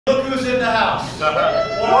Look who's in the house. One of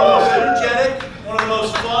the most energetic, one of the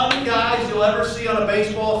most fun guys you'll ever see on a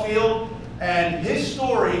baseball field. And his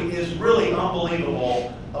story is really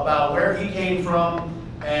unbelievable about where he came from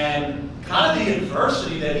and kind of the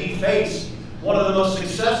adversity that he faced. One of the most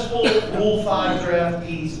successful Rule 5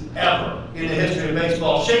 draftees ever in the history of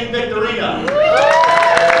baseball, Shane Victorino.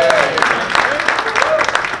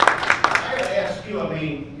 I gotta ask you, I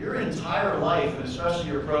mean, your entire life, and especially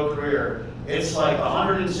your pro career, it's like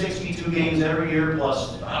 162 games every year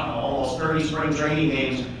plus, I don't know, almost 30 spring training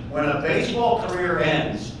games. When a baseball career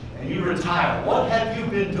ends and you retire, what have you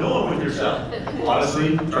been doing with yourself?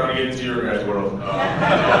 Honestly, trying to get into your guys' world.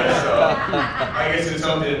 I guess it's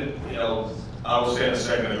something, you know, I was saying a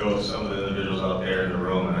second ago to some of the individuals out there in the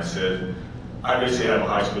room, and I said, I basically have a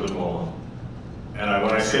high school diploma. And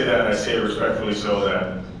when I say that, I say it respectfully so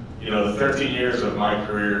that, you know, the 13 years of my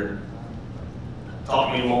career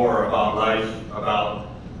taught me more about life, about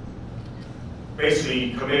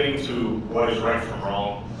basically committing to what is right from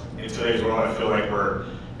wrong. In today's world, I feel like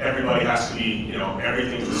everybody has to be, you know,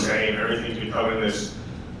 everything's the same, everything's becoming this,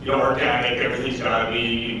 you know, organic, everything's gotta be,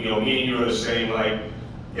 you know, me and you are the same. Like,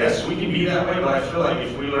 yes, we can be that way, but I feel like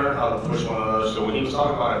if we learn how to push one another, so when he was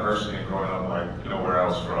talking about adversity and growing up, like, you know, where I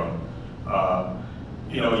was from,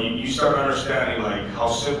 you know, you start understanding like how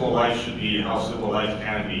simple life should be and how simple life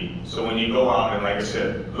can be. So when you go out and, like I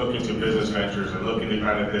said, look into business ventures and look into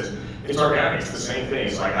kind of this, it's organic, it's the same thing.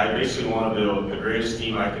 It's like I basically want to build the greatest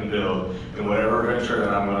team I can build in whatever venture that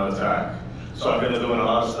I'm going to attack. So I've been doing a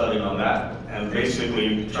lot of studying on that and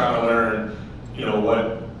basically trying to learn, you know,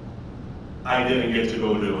 what I didn't get to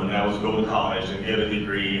go do, and that was go to college and get a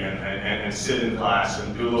degree and sit in class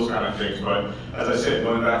and do those kind of things. But as I said,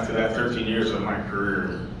 going back to that 13 years of my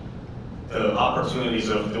career, the opportunities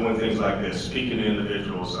of doing things like this, speaking to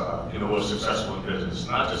individuals, you know, who are successful in business,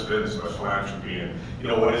 not just business, but philanthropy, and, you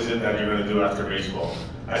know, what is it that you're going to do after baseball?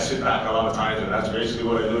 I sit back a lot of times, and that's basically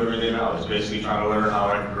what I do every day now, is basically trying to learn how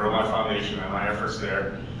I can grow my foundation and my efforts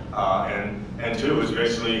there. And two is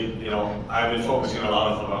basically, you know, I've been focusing a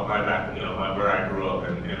lot about my back, you know, where I grew up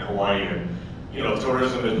in Hawaii, and, you know,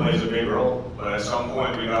 tourism plays a big role, but at some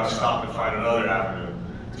point we got to stop and find another avenue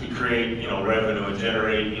to create, you know, revenue and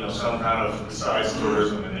generate, you know, some kind of, besides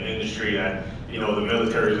tourism in the industry that, you know, the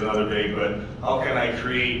military is another big, but how can I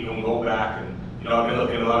create and go back and, you know, I've been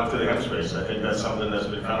looking a lot into the hemp space. I think that's something that's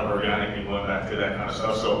been kind of organic and going back to that kind of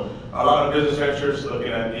stuff. So a lot of business ventures,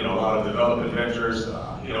 looking at, you know, a lot of development ventures,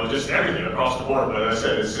 you know, just everything across the board. But as I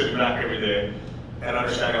said, it's sitting back every day and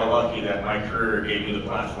understanding how lucky that my career gave me the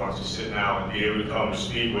platform to sit now and be able to come and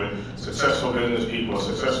speak with successful business people,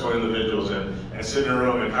 successful individuals, and sit in a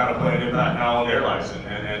room and kind of play an impact now on their lives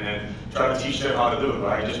and try to teach them how to do it. But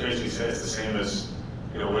I just basically said it's the same as,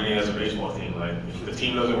 you know, winning as a baseball team. Like, if the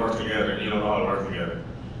team doesn't work together, you don't know how to work together.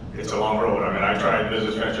 It's a long road. I mean, I tried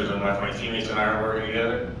business ventures and if my teammates and I are working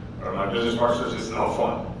together, or my business partners, it's no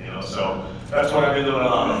fun, you know. So that's what I've been doing a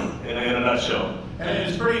lot of, in a nutshell. And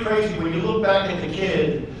it's pretty crazy when you look back at the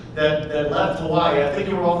kid that left Hawaii. I think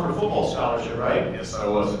you were offered a football scholarship, right? Yes, I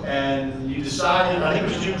was. And you decided, I think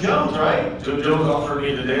it was Jim Jones, right? Jim Jones offered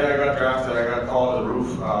me the day I got drafted. I got called to the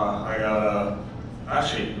roof. I got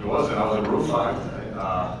actually it wasn't. I was a roof line.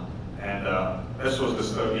 This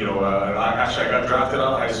was the, you know, I got drafted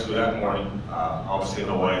out of high school that morning. Obviously in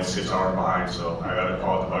Hawaii, it's 6 hours behind, so I got a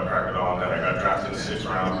call at the butt crack of dawn that I got drafted in the 6th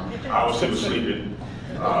round. I was still sleeping.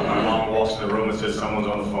 My mom walks in the room and says someone's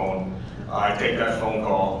on the phone. I take that phone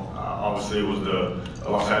call. Obviously it was the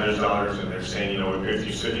Los Angeles Dodgers, and they're saying, you know, we picked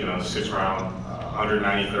you sitting on the 6th round,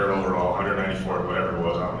 193rd overall, 194th, whatever it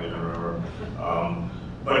was, I don't even remember.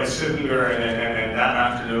 But it's sitting there, and that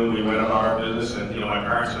afternoon we went about our business, and, you know, my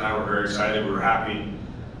parents and I were very excited, we were happy.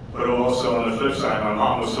 But also on the flip side, my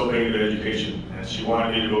mom was so big into education, and she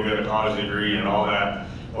wanted me to go get a college degree and all that.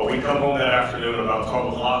 But we come home that afternoon about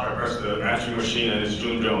 12 o'clock, I press the answering machine, and it's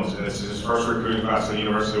June Jones, and this is his first recruiting class at the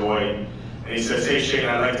University of Hawaii. And he says, hey Shane,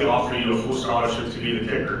 I'd like to offer you a full scholarship to be the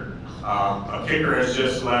kicker. A kicker has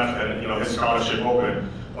just left, and, you know, his scholarship open.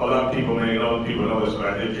 Well, a lot of people may know, people know this, but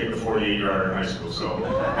I did kick a 48-yarder in high school. So being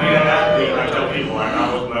an athlete, I tell people,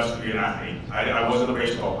 I was blessed to be an athlete. I wasn't a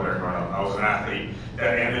baseball player growing up. I was an athlete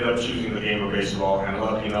that ended up choosing the game of baseball, and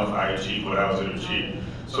lucky enough, I achieved what I was going to achieve.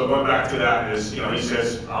 So going back to that is, you know, he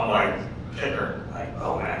says, I'm like, kicker. Like,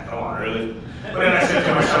 oh man, come on, really? But then I said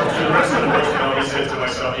to myself, to the rest of the boys, you know, he said to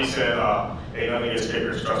myself, he said, hey, nothing against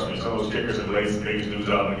kickers, trust me. Some of those kickers have laid the biggest dudes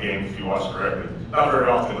out in the game if you watch correctly. Not very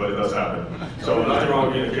often, but it does happen. So nothing wrong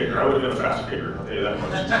with being a kicker. I would have been a faster kicker, I'll tell you that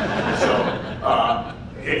much. So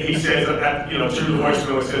he says that, you know, through the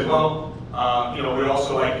voicemail, he said, well, you know, we'd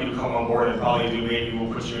also like you to come on board and probably do, maybe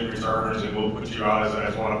we'll put you in returns and we'll put you out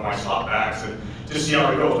as one of my slot backs and just see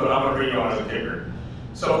how it goes, but I'm gonna bring you on as a kicker.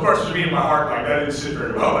 So of course, for me in my heart, like that didn't sit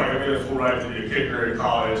very well. Like I made a full right to be a kicker in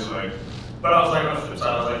college, like. But I was like on the flip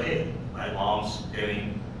side, I was like, hey, my mom's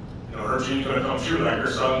getting, you know, her dream's gonna come true. Like her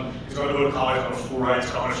son is gonna go to college on a full ride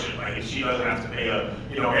scholarship. Like if she doesn't have to pay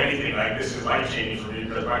you know, anything. Like this is life changing for me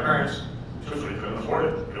because my parents truthfully couldn't afford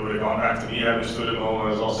it. It would have gone back to me having a student loan when it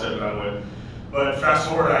was all said and done with. But fast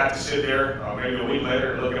forward, I had to sit there maybe a week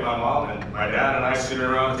later and look at my mom and my dad and I sitting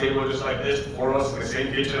around the table just like this, four of us in the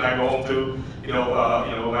same kitchen. I go home to, you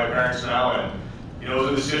know, my parents now, and you know, it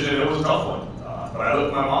was a decision. It was a tough one. But I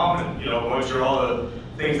looked at my mom and, you know, going through all the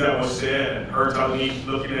things that was said and her telling me,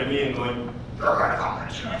 looking at me and going, you're going to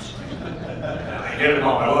college. I get it,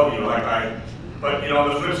 Mom, I love you. But, you know, on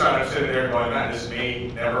the flip side, I'm sitting there going, man, this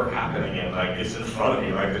may never happen again. Like, it's in front of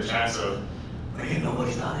me, like the chance of, hey,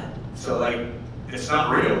 nobody's done it. So, like, it's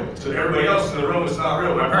not real. To everybody else in the room, it's not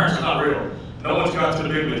real. My parents are not real. No one's got to the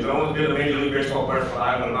big leagues. No one's been a Major League Baseball player from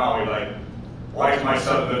Island of Maui. Like, why is my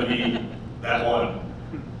son going to be that one?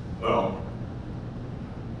 Well,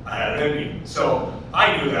 I had it in me. So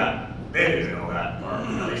I knew that. They didn't know that. Or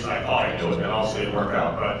at least I thought I knew it, and obviously it worked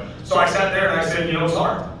out. But so I sat there and I said, you know, it's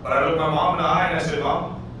hard. But I looked my mom in the eye and I said,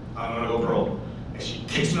 Mom, I'm going to go pro. And she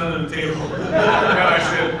kicks me under the table. And I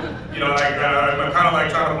said, you know, like, I'm kind of like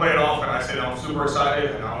trying to play it off. And I said, I'm super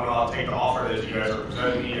excited, and I'll take the offer that you guys are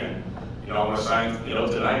presenting me. And, you know, I'm going to sign, you know,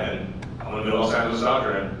 tonight. And I'm going to be Los Angeles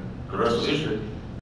Dodger. And the rest was history.